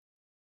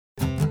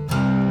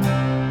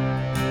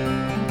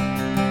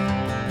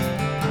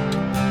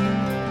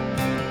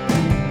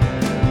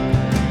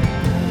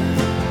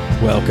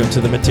Welcome to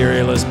the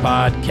Materialist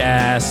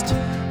Podcast,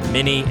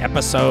 mini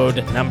episode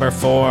number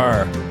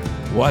 4.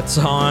 What's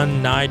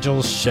on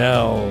Nigel's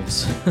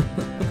shelves?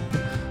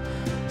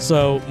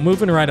 So,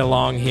 moving right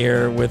along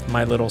here with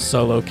my little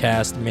solo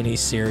cast mini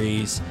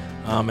series.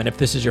 And if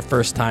this is your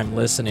first time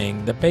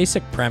listening, the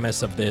basic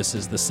premise of this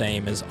is the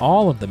same as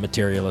all of the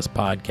Materialist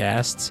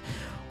podcasts.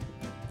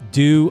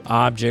 Do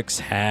objects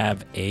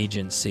have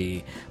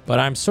agency? But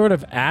I'm sort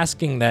of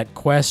asking that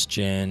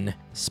question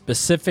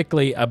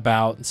specifically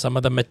about some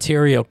of the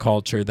material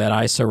culture that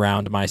I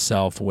surround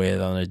myself with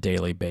on a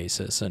daily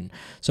basis. And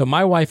so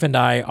my wife and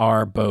I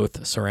are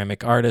both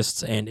ceramic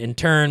artists and in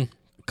turn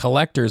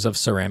collectors of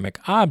ceramic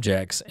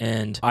objects.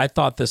 And I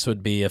thought this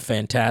would be a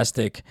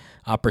fantastic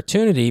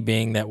opportunity,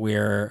 being that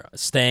we're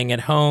staying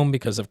at home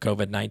because of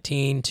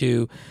COVID-19,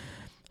 to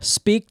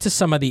speak to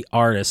some of the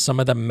artists, some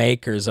of the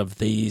makers of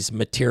these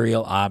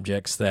material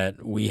objects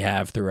that we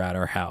have throughout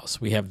our house.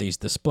 We have these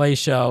display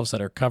shelves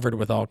that are covered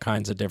with all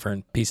kinds of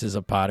different pieces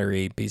of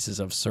pottery,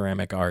 pieces of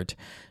ceramic art.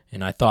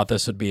 And I thought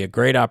this would be a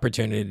great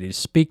opportunity to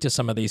speak to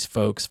some of these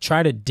folks,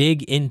 try to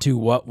dig into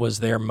what was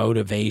their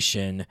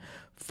motivation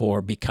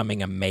for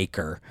becoming a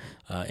maker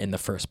in the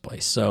first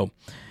place. So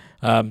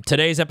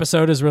today's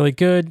episode is really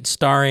good,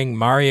 starring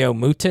Mario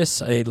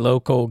Mutis, a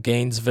local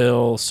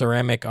Gainesville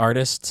ceramic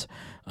artist.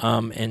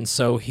 And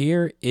so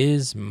here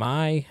is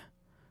my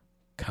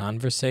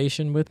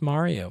conversation with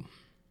Mario.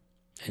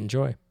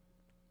 Enjoy.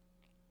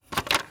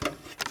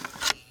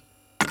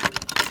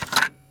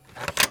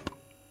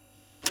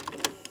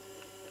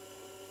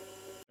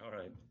 All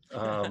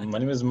right. My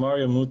name is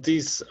Mario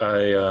Mutis.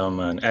 I am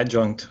an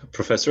adjunct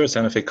professor at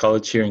Santa Fe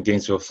College here in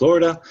Gainesville,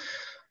 Florida.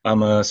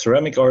 I'm a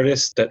ceramic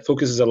artist that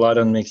focuses a lot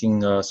on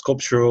making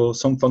sculptural,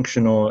 some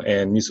functional,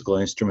 and musical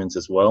instruments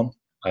as well.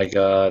 I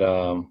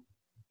got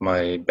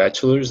my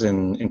bachelor's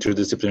in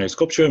interdisciplinary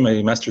sculpture and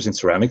my master's in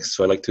ceramics.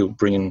 So I like to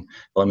bring in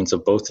elements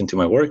of both into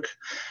my work.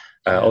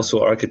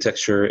 Also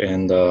architecture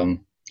and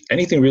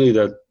anything really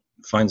that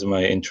finds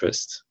my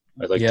interest.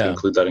 I'd like to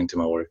include that into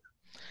my work.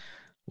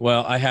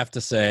 Well, I have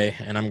to say,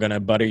 and I'm going to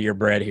butter your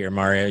bread here,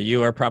 Mario,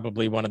 you are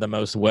probably one of the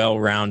most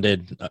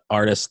well-rounded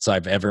artists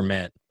I've ever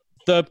met.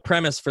 The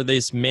premise for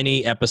these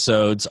mini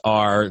episodes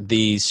are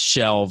these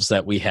shelves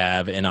that we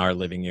have in our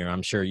living room.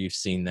 I'm sure you've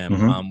seen them.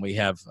 Mm-hmm. We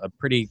have a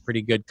pretty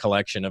good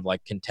collection of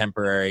like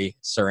contemporary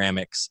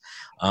ceramics.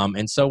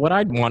 And so what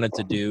I wanted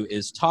to do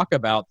is talk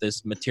about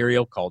this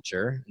material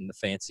culture, in the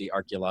fancy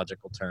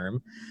archaeological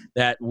term,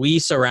 that we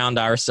surround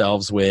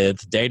ourselves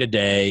with day to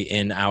day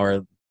in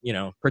our,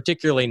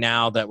 particularly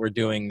now that we're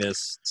doing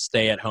this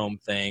stay-at-home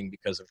thing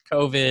because of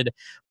COVID.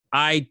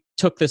 I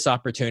took this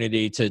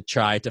opportunity to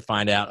try to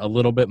find out a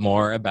little bit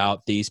more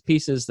about these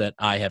pieces that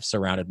I have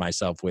surrounded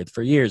myself with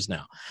for years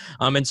now.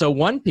 And so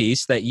one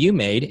piece that you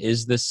made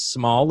is this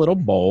small little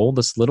bowl,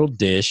 this little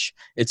dish.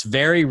 It's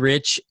very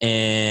rich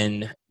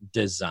in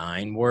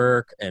design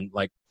work and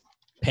like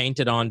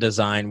painted on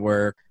design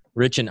work,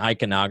 rich in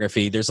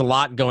iconography. There's a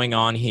lot going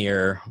on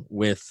here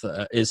with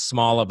as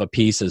small of a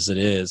piece as it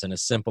is and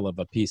as simple of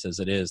a piece as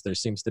it is. There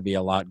seems to be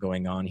a lot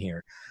going on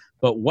here.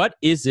 But what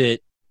is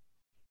it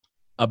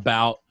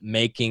about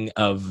making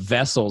of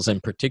vessels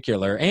in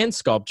particular, and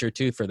sculpture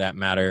too for that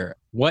matter?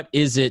 What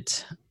is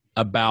it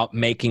about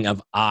making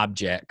of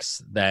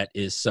objects that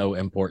is so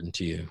important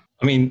to you?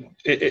 I mean,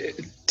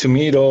 to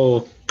me, it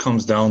all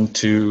comes down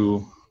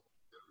to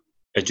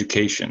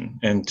education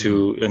and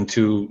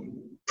to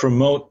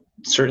promote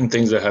certain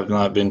things that have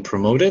not been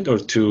promoted, or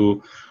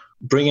to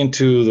bring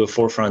into the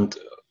forefront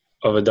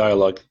of a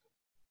dialogue,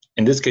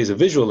 in this case, a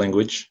visual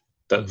language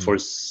that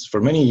for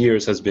many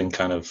years has been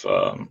kind of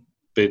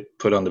bit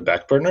put on the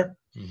back burner.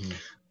 Mm-hmm.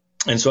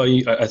 And so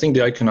I think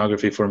the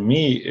iconography for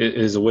me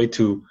is a way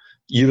to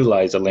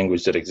utilize a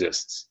language that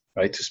exists,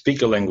 right? To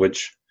speak a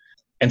language,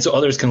 and so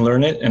others can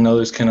learn it and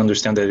others can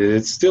understand that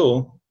it's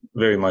still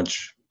very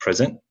much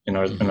present in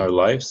our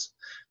lives.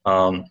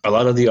 A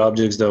lot of the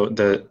objects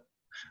that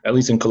at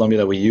least in Colombia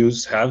that we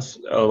use have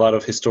a lot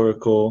of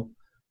historical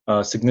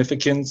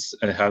significance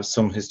and have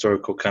some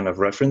historical kind of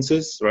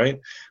references, right?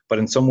 But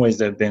in some ways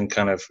they've been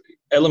kind of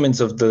elements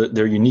of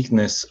their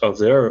uniqueness of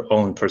their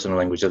own personal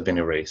language have been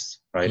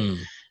erased, right?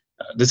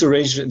 This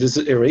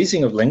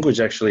erasing of language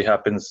actually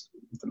happens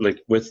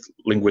like with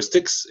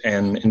linguistics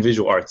and in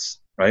visual arts,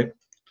 right?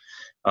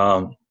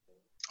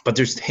 But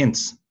there's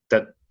hints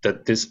that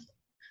this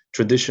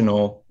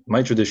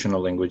my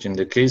traditional language, in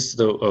the case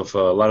of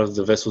a lot of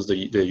the vessels that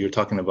you're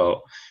talking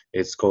about,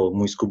 it's called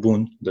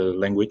Muiscubun, the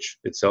language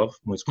itself.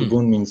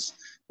 Muiscubun means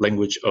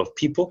language of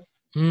people.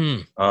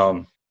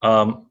 A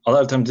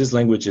lot of times this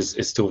language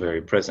is still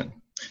very present.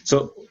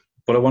 So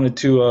what I wanted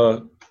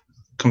to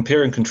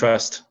compare and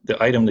contrast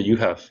the item that you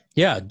have.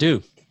 Yeah,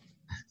 do.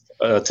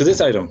 To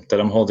this item that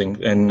I'm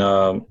holding, and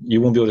you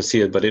won't be able to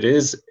see it, but it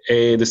is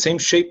the same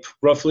shape,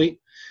 roughly,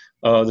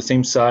 the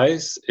same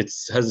size. It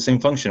has the same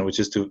function, which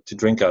is to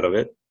drink out of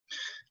it.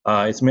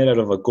 It's made out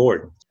of a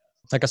gourd.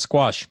 Like a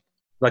squash.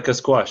 Like a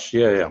squash,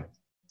 yeah.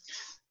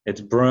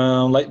 It's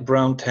brown, light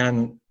brown,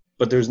 tan,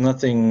 but there's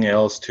nothing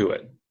else to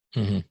it.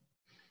 Mm-hmm.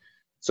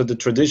 So the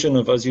tradition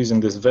of us using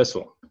this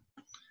vessel,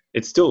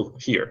 it's still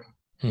here,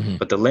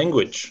 but the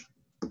language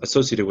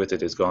associated with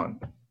it is gone.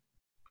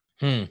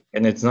 And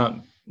it's not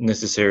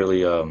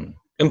necessarily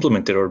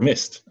implemented or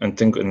missed. And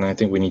I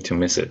think we need to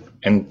miss it.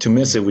 And to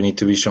miss it, we need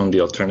to be shown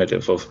the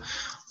alternative of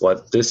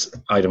what this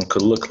item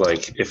could look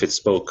like if it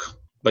spoke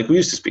like we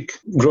used to speak.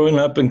 Growing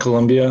up in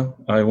Colombia,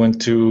 I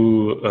went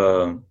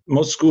to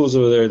most schools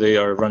over there. They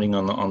are running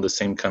on the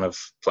same kind of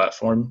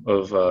platform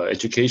of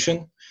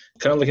education,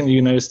 kind of like in the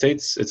United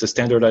States. It's a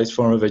standardized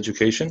form of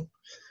education.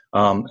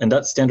 And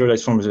that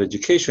standardized form of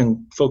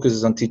education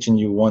focuses on teaching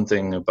you one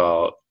thing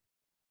about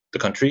the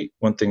country,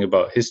 one thing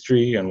about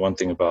history, and one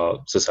thing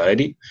about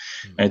society.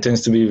 And it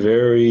tends to be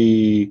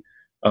very,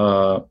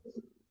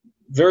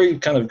 very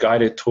kind of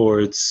guided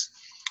towards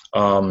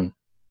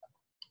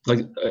like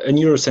a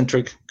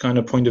Eurocentric kind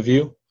of point of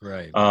view.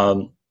 Right.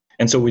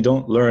 And so we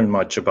don't learn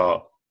much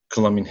about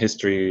Colombian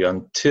history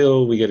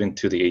until we get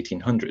into the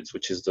 1800s,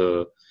 which is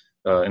the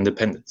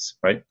independence,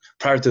 right?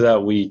 Prior to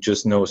that, we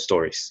just know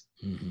stories,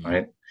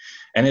 right?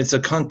 And it's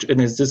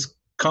this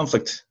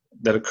conflict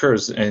that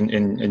occurs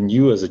in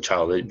you as a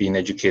child, being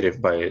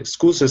educated by a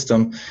school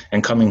system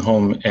and coming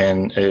home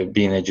and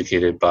being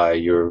educated by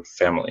your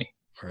family.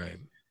 Right.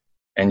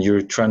 And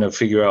you're trying to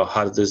figure out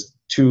how these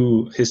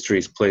two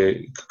histories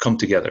come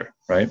together,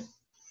 right?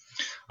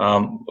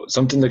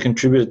 Something that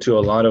contributed to a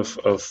lot of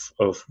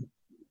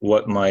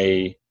what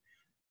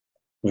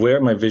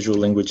where my visual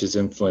language is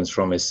influenced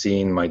from is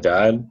seeing my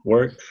dad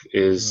work,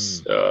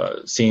 is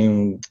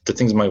seeing the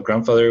things my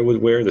grandfather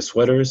would wear, the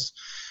sweaters,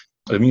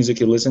 the music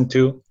he listened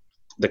to,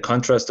 the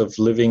contrast of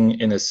living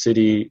in a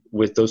city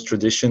with those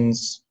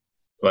traditions,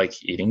 like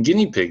eating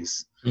guinea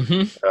pigs,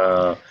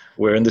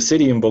 where in the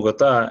city in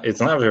Bogota,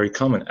 it's not very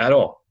common at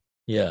all.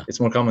 Yeah. It's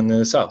more common in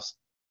the South.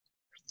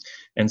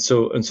 And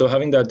so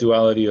having that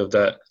duality of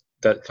that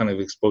kind of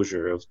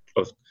exposure of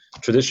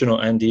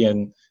traditional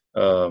Andean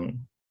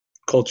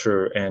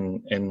culture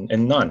and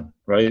none,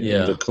 right?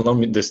 Yeah.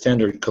 And the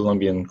standard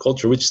Colombian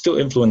culture, which is still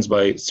influenced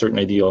by certain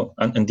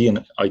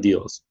Andean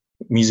ideals.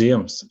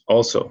 Museums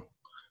also.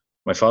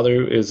 My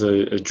father is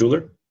a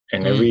jeweler,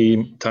 and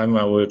every time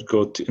I would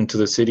go into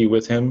the city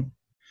with him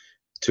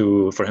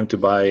for him to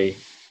buy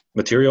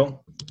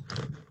material,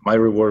 my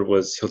reward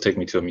was he'll take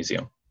me to a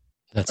museum.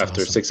 That's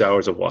after awesome. 6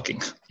 hours of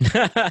walking.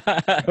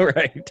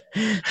 Right.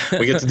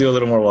 We get to do a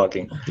little more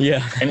walking.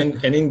 Yeah.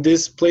 And in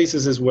these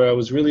places is where I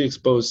was really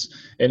exposed,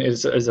 and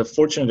it's a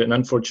fortunate and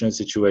unfortunate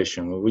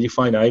situation where you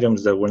find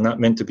items that were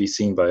not meant to be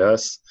seen by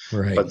us,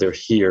 Right. but they're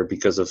here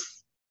because of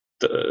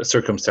the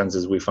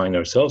circumstances we find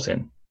ourselves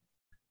in.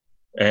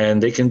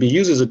 And they can be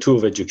used as a tool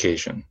of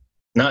education,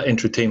 not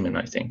entertainment,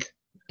 I think.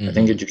 I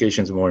think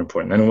education is more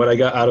important. And what I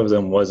got out of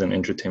them wasn't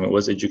entertainment,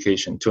 was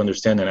education, to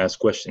understand and ask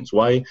questions.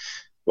 Why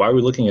are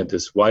we looking at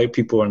this? Why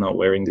people are not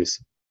wearing this?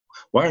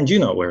 Why aren't you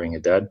not wearing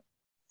it, Dad?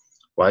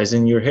 Why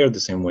isn't your hair the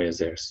same way as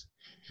theirs?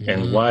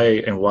 And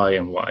why?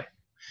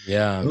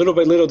 Yeah. And little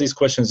by little, these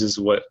questions is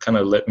what kind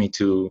of led me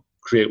to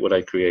create what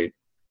I create.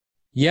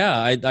 Yeah,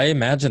 I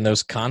imagine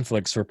those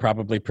conflicts were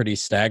probably pretty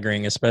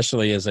staggering,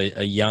 especially as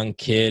a young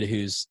kid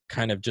who's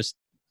kind of just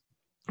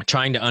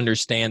trying to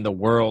understand the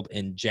world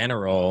in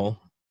general,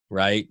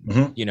 right?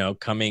 You know,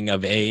 coming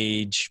of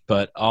age,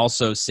 but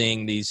also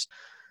seeing these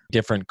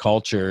different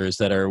cultures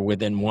that are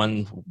within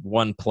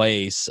one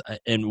place,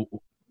 and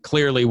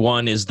clearly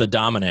one is the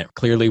dominant.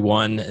 Clearly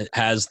one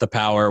has the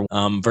power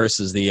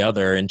versus the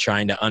other, and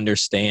trying to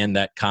understand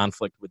that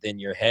conflict within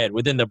your head,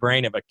 within the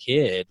brain of a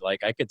kid.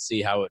 Like, I could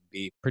see how it would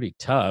be pretty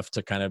tough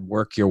to kind of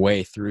work your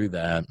way through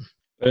that.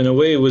 In a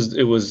way, it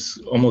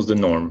was almost the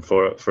norm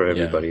for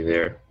everybody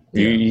there.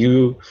 Yeah.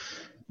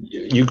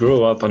 You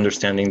grow up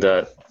understanding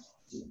that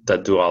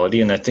duality,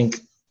 and I think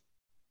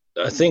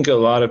a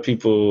lot of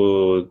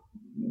people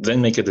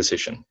then make a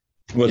decision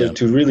whether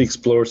to really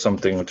explore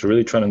something or to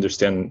really try to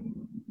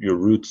understand your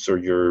roots or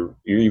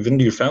even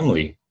your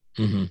family,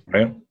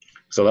 right?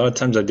 Because a lot of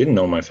times I didn't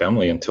know my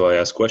family until I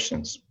asked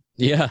questions.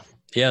 Yeah,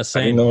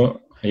 same. I didn't know,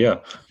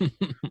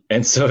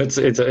 and so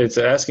it's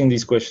asking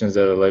these questions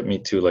that led me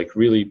to like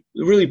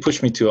really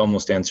push me to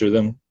almost answer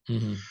them,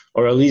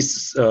 or at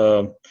least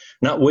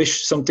not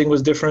wish something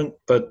was different,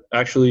 but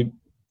actually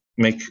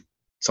make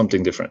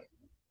something different.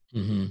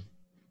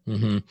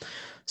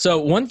 So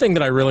one thing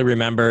that I really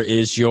remember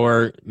is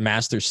your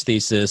master's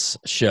thesis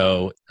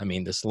show. I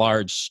mean, this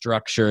large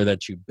structure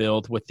that you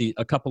built with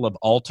a couple of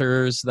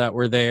altars that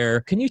were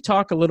there. Can you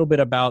talk a little bit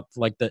about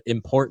like the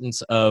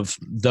importance of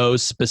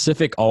those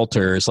specific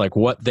altars, like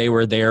what they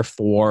were there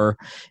for,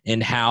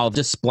 and how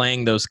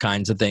displaying those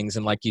kinds of things,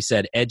 and like you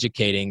said,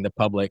 educating the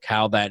public,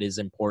 how that is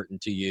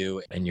important to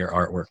you and your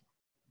artwork?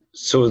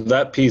 So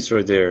that piece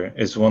right there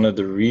is one of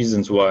the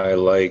reasons why I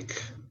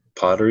like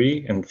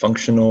pottery and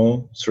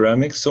functional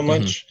ceramics so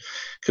much,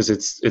 because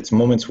it's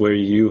moments where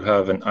you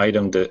have an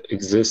item that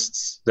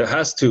exists, that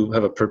has to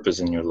have a purpose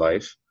in your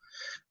life,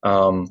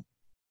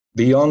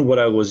 beyond what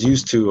I was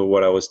used to or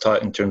what I was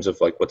taught in terms of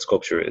like what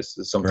sculpture is.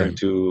 It's something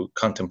to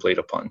contemplate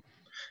upon.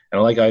 And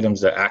I like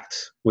items that act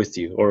with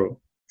you or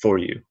for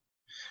you.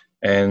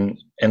 And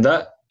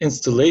that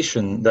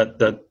installation,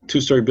 that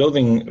two-story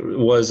building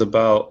was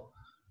about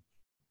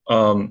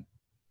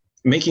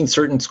making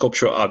certain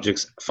sculptural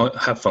objects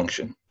have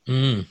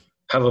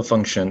a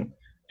function,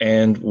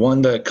 and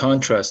one that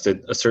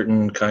contrasted a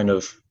certain kind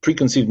of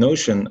preconceived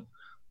notion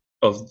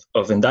of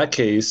in that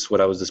case,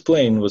 what I was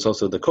displaying was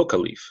also the coca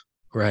leaf.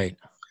 Right.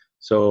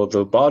 So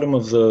the bottom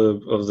of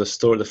the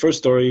store, the first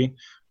story,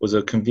 was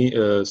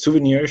a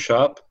souvenir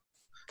shop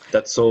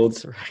that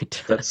sold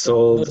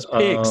those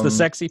pigs, the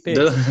sexy pigs.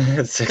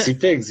 The sexy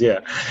pigs, yeah.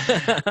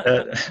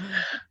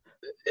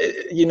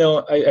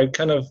 I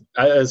kind of,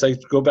 as I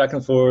go back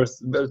and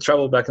forth,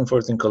 travel back and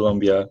forth in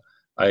Colombia,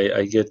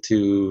 I get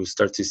to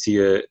start to see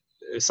a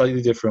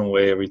slightly different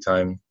way every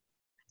time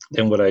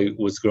than what I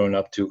was growing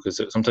up to,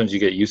 because sometimes you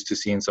get used to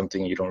seeing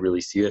something and you don't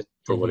really see it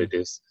for what it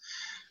is.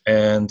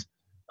 And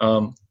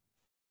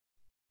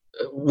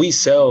we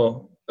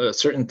sell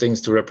certain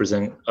things to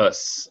represent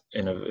us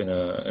in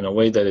a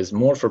way that is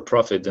more for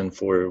profit than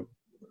for,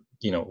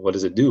 what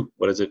does it do?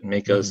 What does it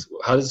make us?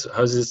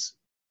 How's this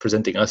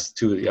presenting us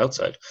to the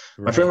outside?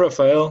 Right. My friend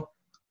Rafael,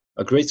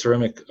 a great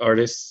ceramic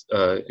artist,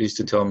 used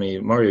to tell me,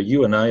 Mario,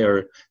 you and I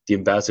are the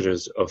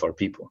ambassadors of our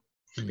people,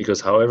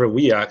 because however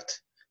we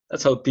act,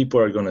 that's how people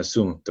are going to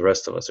assume the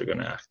rest of us are going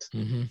to act.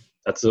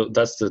 That's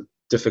the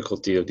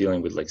difficulty of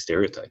dealing with like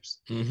stereotypes.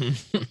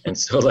 and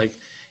so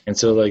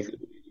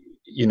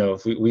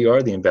we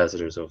are the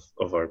ambassadors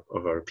of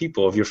our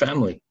people, of your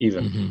family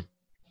even.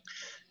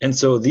 And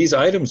so these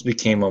items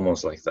became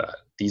almost like that.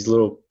 These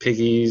little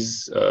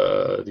piggies,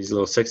 these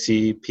little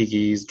sexy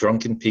piggies,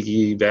 drunken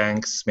piggy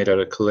banks made out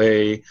of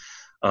clay.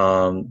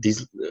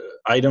 These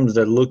items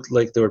that looked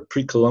like they were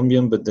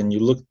pre-Columbian, but then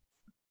you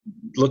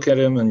look at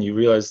them and you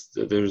realize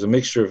that there's a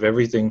mixture of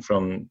everything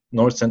from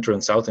North, Central,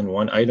 and South in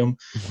one item,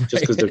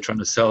 just because they're trying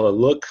to sell a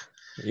look.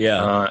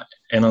 Yeah.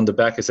 And on the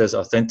back it says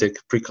authentic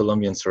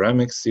pre-Columbian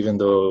ceramics, even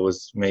though it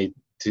was made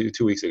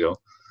two weeks ago.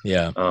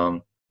 Yeah.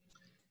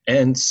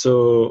 And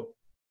so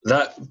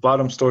that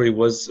bottom story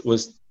was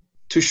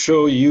to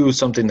show you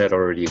something that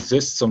already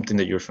exists, something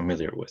that you're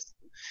familiar with.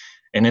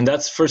 And in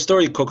that first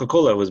story,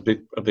 Coca-Cola was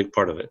a big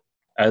part of it,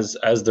 as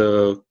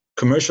the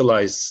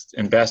commercialized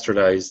and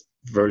bastardized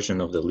version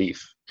of the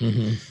leaf.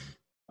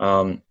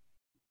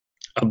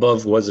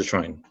 Above was a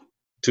shrine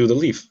to the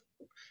leaf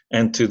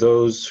and to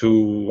those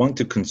who want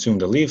to consume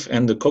the leaf,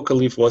 and the coca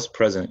leaf was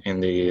present in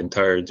the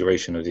entire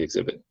duration of the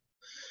exhibit,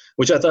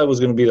 which I thought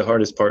was going to be the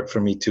hardest part for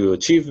me to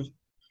achieve,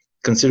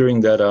 considering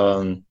that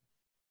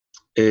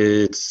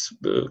it's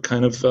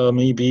kind of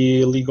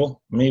maybe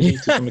illegal, maybe to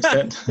some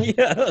extent.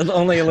 Yeah,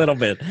 only a little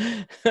bit.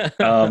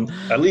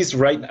 At least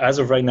as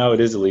of right now, it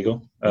is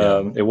illegal.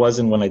 It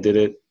wasn't when I did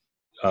it.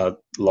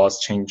 Laws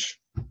change,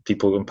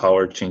 people in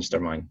power change their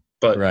mind.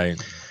 But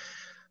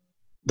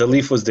the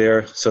leaf was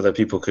there so that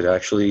people could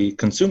actually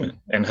consume it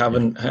and have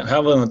an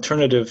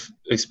alternative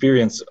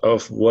experience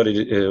of what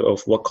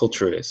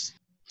culture it is.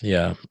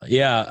 Yeah.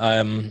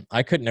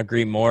 I couldn't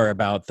agree more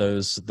about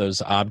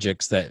those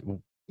objects that,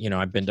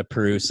 I've been to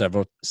Peru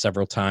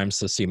several times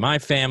to see my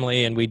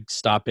family, and we'd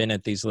stop in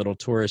at these little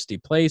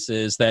touristy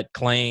places that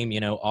claim,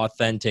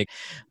 authentic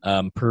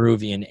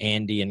Peruvian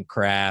Andean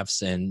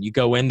crafts. And you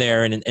go in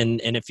there and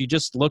if you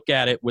just look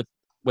at it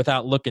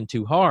without looking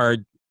too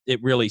hard, it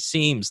really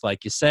seems,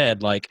 like you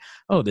said, like,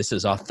 oh, this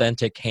is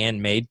authentic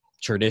handmade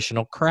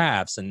traditional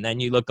crafts. And then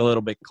you look a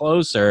little bit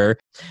closer,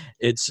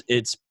 it's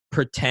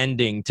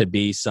pretending to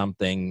be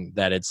something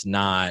that it's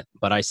not.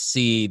 But I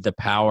see the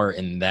power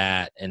in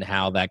that and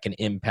how that can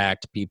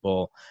impact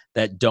people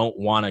that don't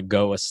want to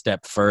go a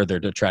step further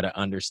to try to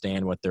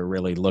understand what they're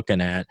really looking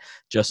at.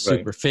 Just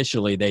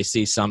superficially, they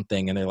see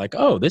something and they're like,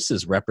 oh, this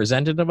is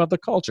representative of the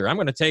culture. I'm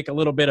going to take a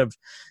little bit of,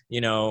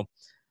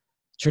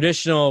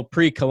 traditional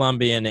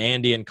pre-Columbian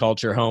Andean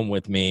culture home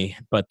with me,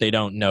 but they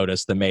don't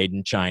notice the made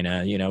in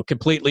China,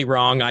 completely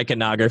wrong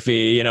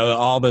iconography,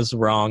 all this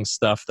wrong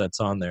stuff that's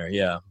on there.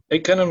 Yeah. It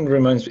kind of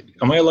reminds me,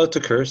 am I allowed to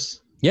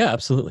curse? Yeah,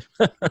 absolutely.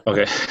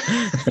 Okay.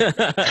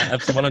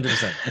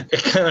 100%.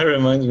 It kind of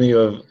reminds me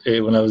of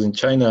when I was in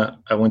China,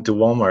 I went to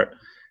Walmart,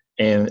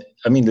 and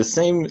I mean, the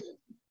same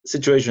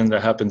situation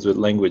that happens with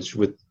language,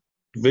 with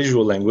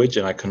visual language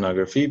and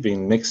iconography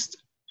being mixed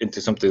into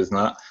something that's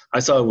not. I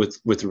saw it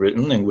with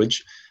written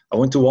language. I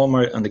went to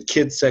Walmart on the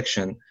kids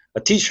section. A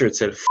T-shirt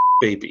said "F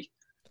baby,"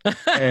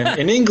 and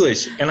in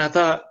English. And I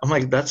thought, I'm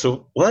like, that's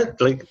what?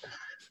 Like,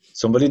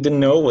 somebody didn't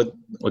know what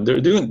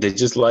they're doing. They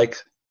just like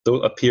the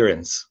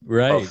appearance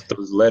of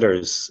those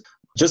letters.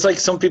 Just like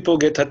some people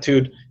get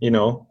tattooed,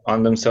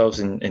 on themselves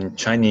in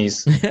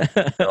Chinese,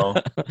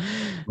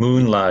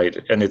 moonlight,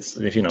 and it's,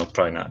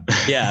 probably not.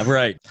 Yeah,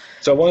 right.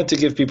 So I wanted to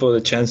give people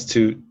the chance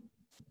to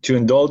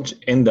indulge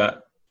in that,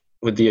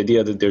 with the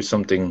idea that there's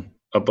something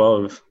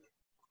above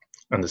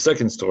on the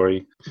second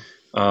story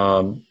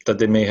that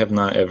they may have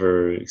not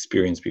ever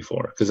experienced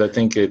before. Because I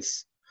think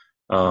it's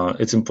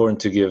important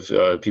to give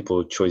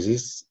people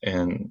choices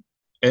and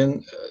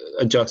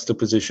a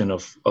juxtaposition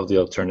of the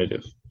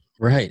alternative.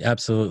 Right,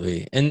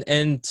 absolutely.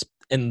 And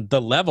and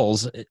the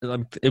levels,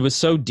 it was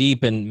so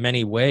deep in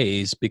many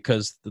ways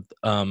because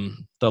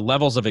the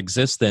levels of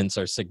existence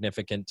are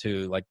significant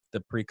to like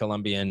the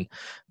pre-Columbian,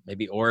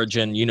 maybe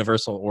origin,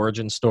 universal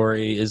origin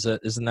story.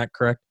 Isn't that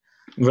correct?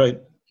 Right.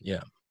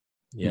 Yeah.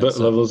 But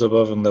So, levels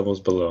above and levels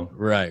below.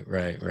 Right.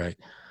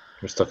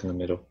 We're stuck in the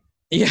middle.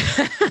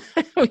 Yeah,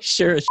 we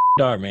sure as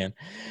shit are, man.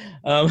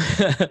 Um,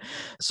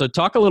 so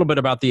talk a little bit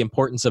about the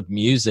importance of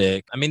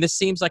music. I mean, this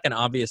seems like an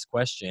obvious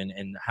question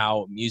and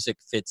how music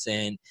fits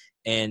in.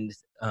 And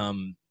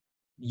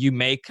you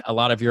make a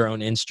lot of your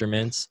own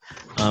instruments.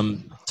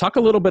 Talk a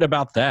little bit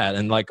about that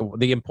and like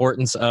the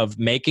importance of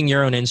making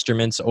your own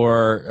instruments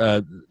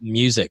or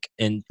music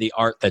in the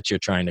art that you're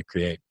trying to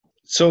create.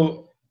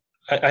 So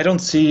I don't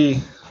see,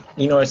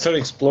 I started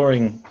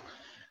exploring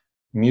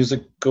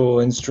musical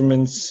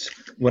instruments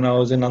when I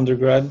was in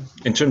undergrad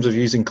in terms of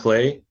using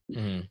clay,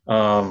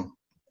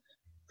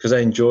 because I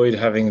enjoyed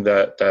having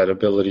that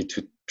ability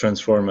to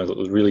transform a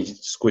really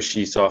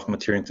squishy, soft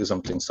material into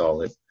something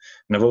solid.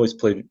 And I've always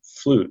played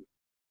flute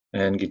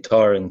and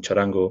guitar and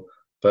charango,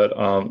 but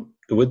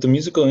with the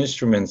musical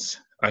instruments,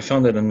 I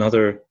found that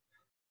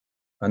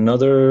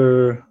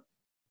another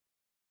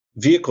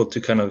vehicle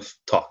to kind of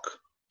talk,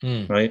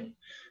 right?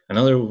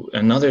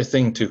 Another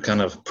thing to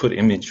kind of put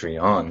imagery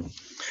on,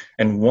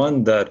 and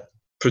one that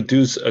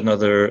produce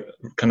another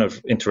kind of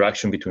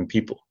interaction between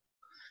people.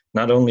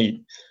 Not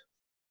only,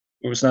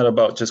 it was not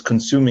about just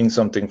consuming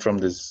something from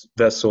this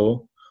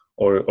vessel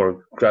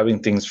or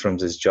grabbing things from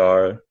this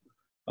jar,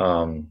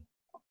 but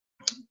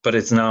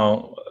it's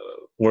now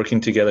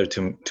working together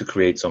to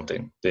create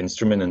something, the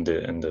instrument and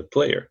the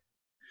player.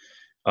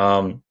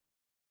 And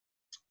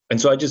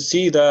so I just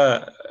see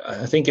that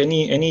I think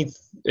any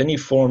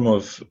form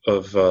of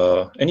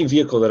any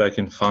vehicle that I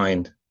can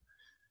find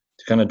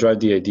to kind of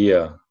drive the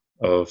idea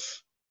of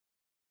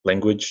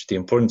language, the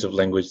importance of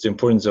language, the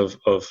importance of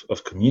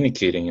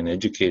communicating and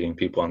educating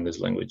people on this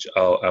language,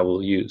 I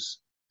will use.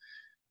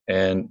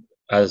 And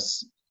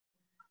as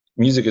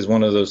music is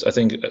one of those, I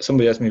think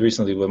somebody asked me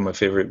recently what my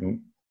favorite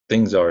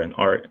things are in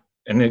art,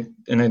 and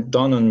it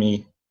dawned on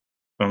me,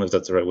 I don't know if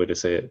that's the right way to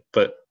say it,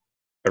 but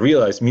I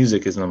realized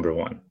music is number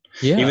one.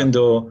 Yeah. Even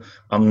though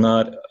I'm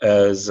not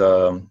as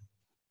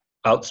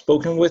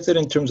outspoken with it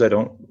in terms I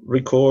don't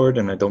record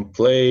and I don't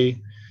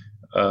play.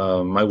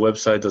 My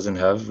website doesn't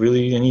have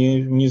really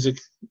any music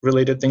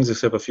related things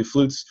except a few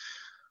flutes,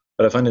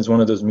 but I find it's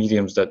one of those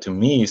mediums that to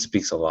me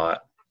speaks a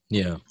lot.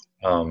 Yeah.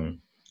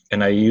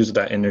 And I use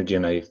that energy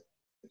and I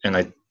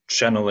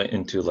channel it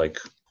into like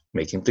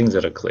making things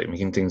out of clay,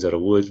 making things out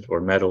of wood or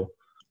metal.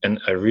 And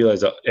I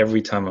realize that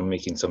every time I'm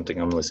making something,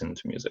 I'm listening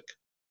to music.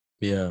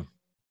 Yeah.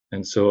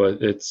 And so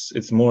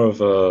it's more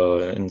of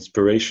an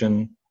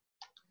inspiration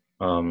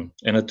and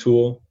a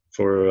tool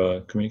for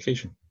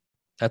communication.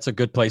 That's a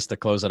good place to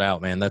close it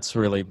out, man. That's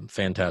really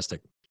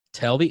fantastic.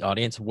 Tell the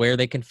audience where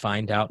they can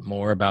find out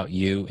more about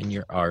you and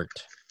your art,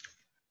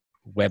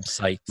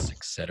 websites,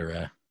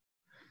 etc.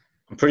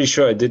 I'm pretty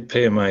sure I did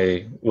pay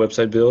my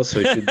website bill, so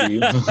it should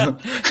be.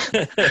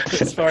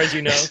 As far as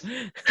you know.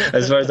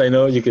 As far as I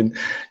know, you can.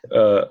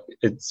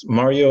 It's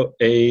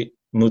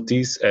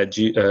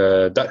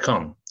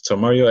marioamutis@.com. So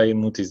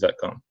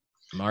marioamutis.com.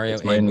 Mario.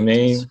 It's my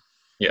name.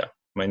 Yeah,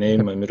 my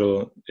name, my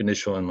middle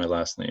initial, and my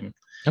last name.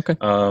 Okay.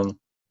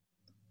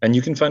 And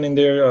you can find in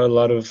there a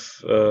lot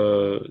of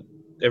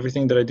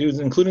everything that I do,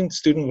 including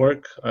student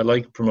work. I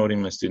like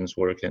promoting my students'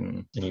 work,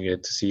 and you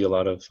get to see a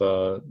lot of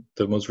the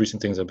most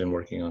recent things I've been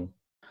working on.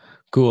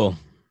 Cool.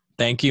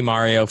 Thank you,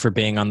 Mario, for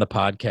being on the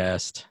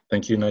podcast.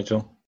 Thank you,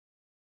 Nigel.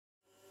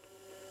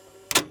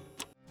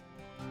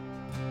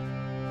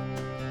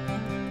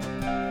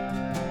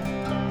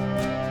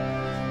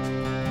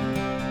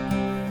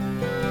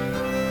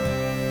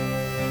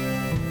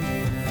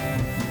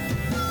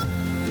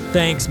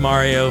 Thanks,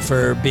 Mario,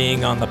 for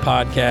being on the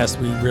podcast.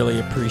 We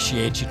really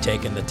appreciate you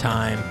taking the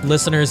time.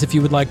 Listeners, if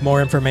you would like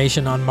more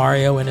information on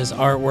Mario and his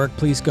artwork,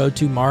 please go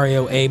to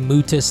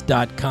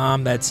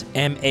marioamutis.com. That's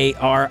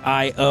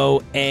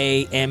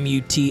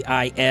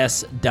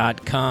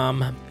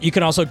marioamutis.com. You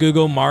can also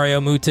Google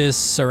Mario Mutis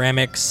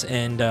ceramics,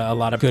 and a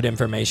lot of good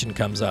information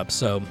comes up.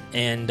 So,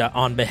 and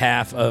on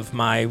behalf of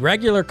my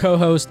regular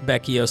co-host,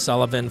 Becky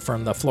O'Sullivan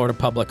from the Florida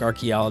Public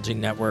Archaeology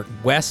Network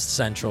West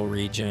Central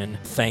Region,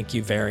 thank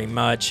you very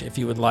much. If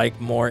you would like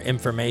more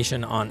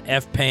information on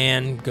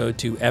FPAN, go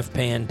to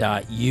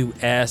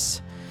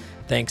fpan.us.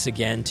 Thanks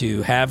again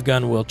to Have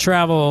Gun Will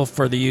Travel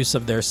for the use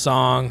of their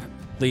song.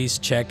 Please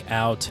check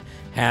out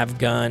Have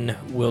Gun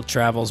Will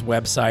Travel's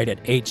website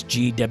at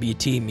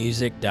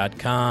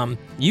hgwtmusic.com.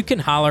 You can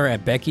holler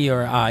at Becky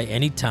or I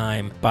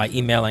anytime by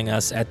emailing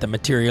us at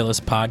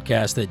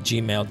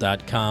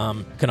thematerialistpodcast@gmail.com.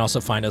 You can also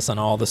find us on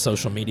all the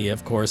social media,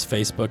 of course,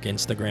 Facebook,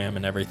 Instagram,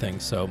 and everything.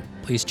 So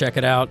please check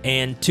it out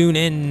and tune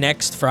in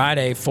next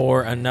Friday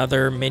for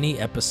another mini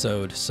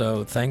episode.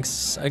 So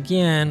thanks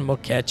again. We'll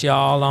catch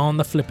y'all on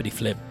the flippity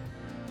flip.